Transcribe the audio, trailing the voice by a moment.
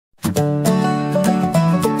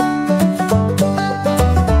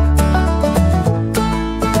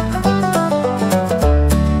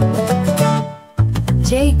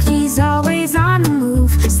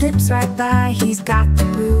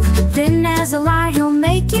line, he'll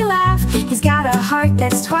make you laugh. He's got a heart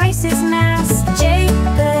that's twice his mass. Jake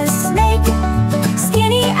the snake,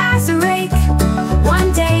 skinny as a rake.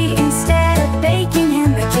 One day instead of baking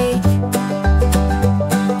him a cake,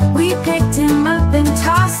 we picked him up and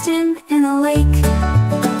tossed him in a lake.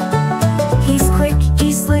 He's quick,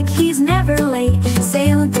 he's slick, he's never late,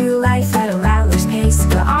 sailing through life at a rattler's pace.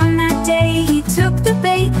 But on that day he took the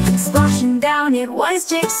bait, splashing down, it was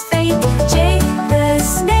Jake's fate. Jake the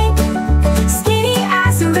snake, skinny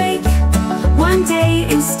as a rake. One day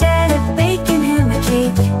instead of baking him a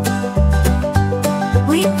cake,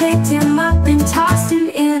 we picked him up and tossed him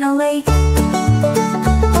in a lake.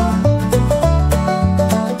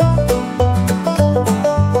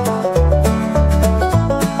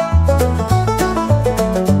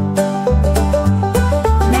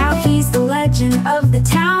 Of the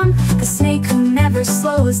town, the snake who never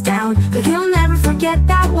slows down, but he'll never forget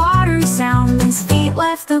that watery sound when his feet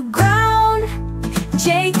left the ground.